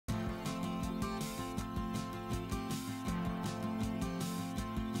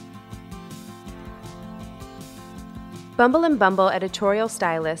Bumble and Bumble editorial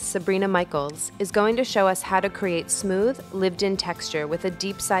stylist Sabrina Michals is going to show us how to create smooth, lived-in texture with a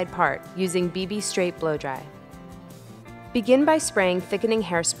deep side part using Bb.Straight Blow Dry. Begin by spraying thickening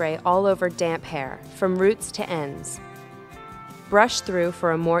hairspray all over damp hair, from roots to ends. Brush through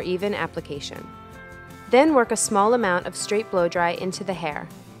for a more even application. Then work a small amount of straight blow dry into the hair,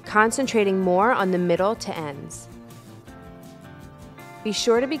 concentrating more on the middle to ends. Be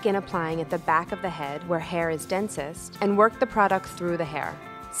sure to begin applying at the back of the head where hair is densest and work the product through the hair.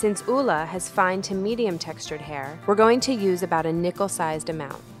 Since Ula has fine to medium textured hair, we're going to use about a nickel-sized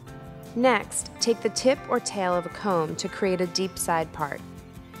amount. Next, take the tip or tail of a comb to create a deep side part.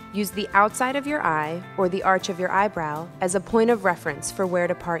 Use the outside of your eye or the arch of your eyebrow as a point of reference for where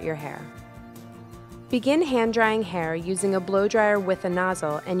to part your hair. Begin hand drying hair using a blow dryer with a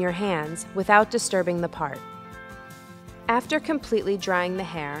nozzle and your hands without disturbing the part. After completely drying the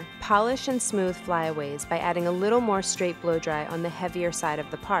hair, polish and smooth flyaways by adding a little more straight blow dry on the heavier side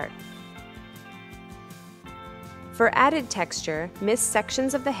of the part. For added texture, mist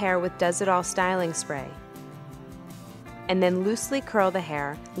sections of the hair with Bb.Editorial styling spray. And then loosely curl the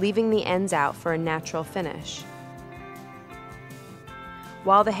hair, leaving the ends out for a natural finish.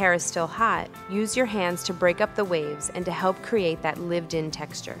 While the hair is still hot, use your hands to break up the waves and to help create that lived-in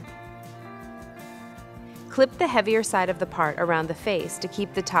texture. Clip the heavier side of the part around the face to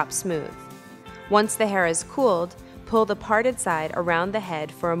keep the top smooth. Once the hair is cooled, pull the parted side around the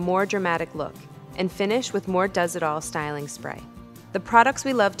head for a more dramatic look, and finish with more Bb.Editorial styling spray. The products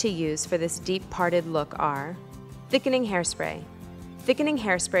we love to use for this deep parted look are thickening hairspray. Thickening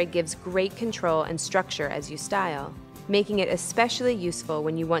hairspray gives great control and structure as you style, making it especially useful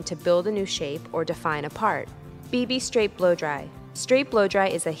when you want to build a new shape or define a part. Bb.Straight Blow Dry. Straight Blow Dry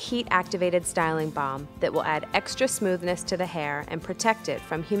is a heat-activated styling balm that will add extra smoothness to the hair and protect it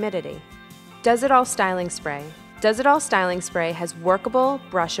from humidity. Bb.Editorial Styling Spray. Bb.Editorial Styling Spray has workable,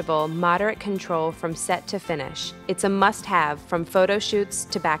 brushable, moderate control from set to finish. It's a must-have from photo shoots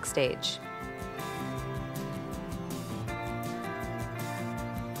to backstage.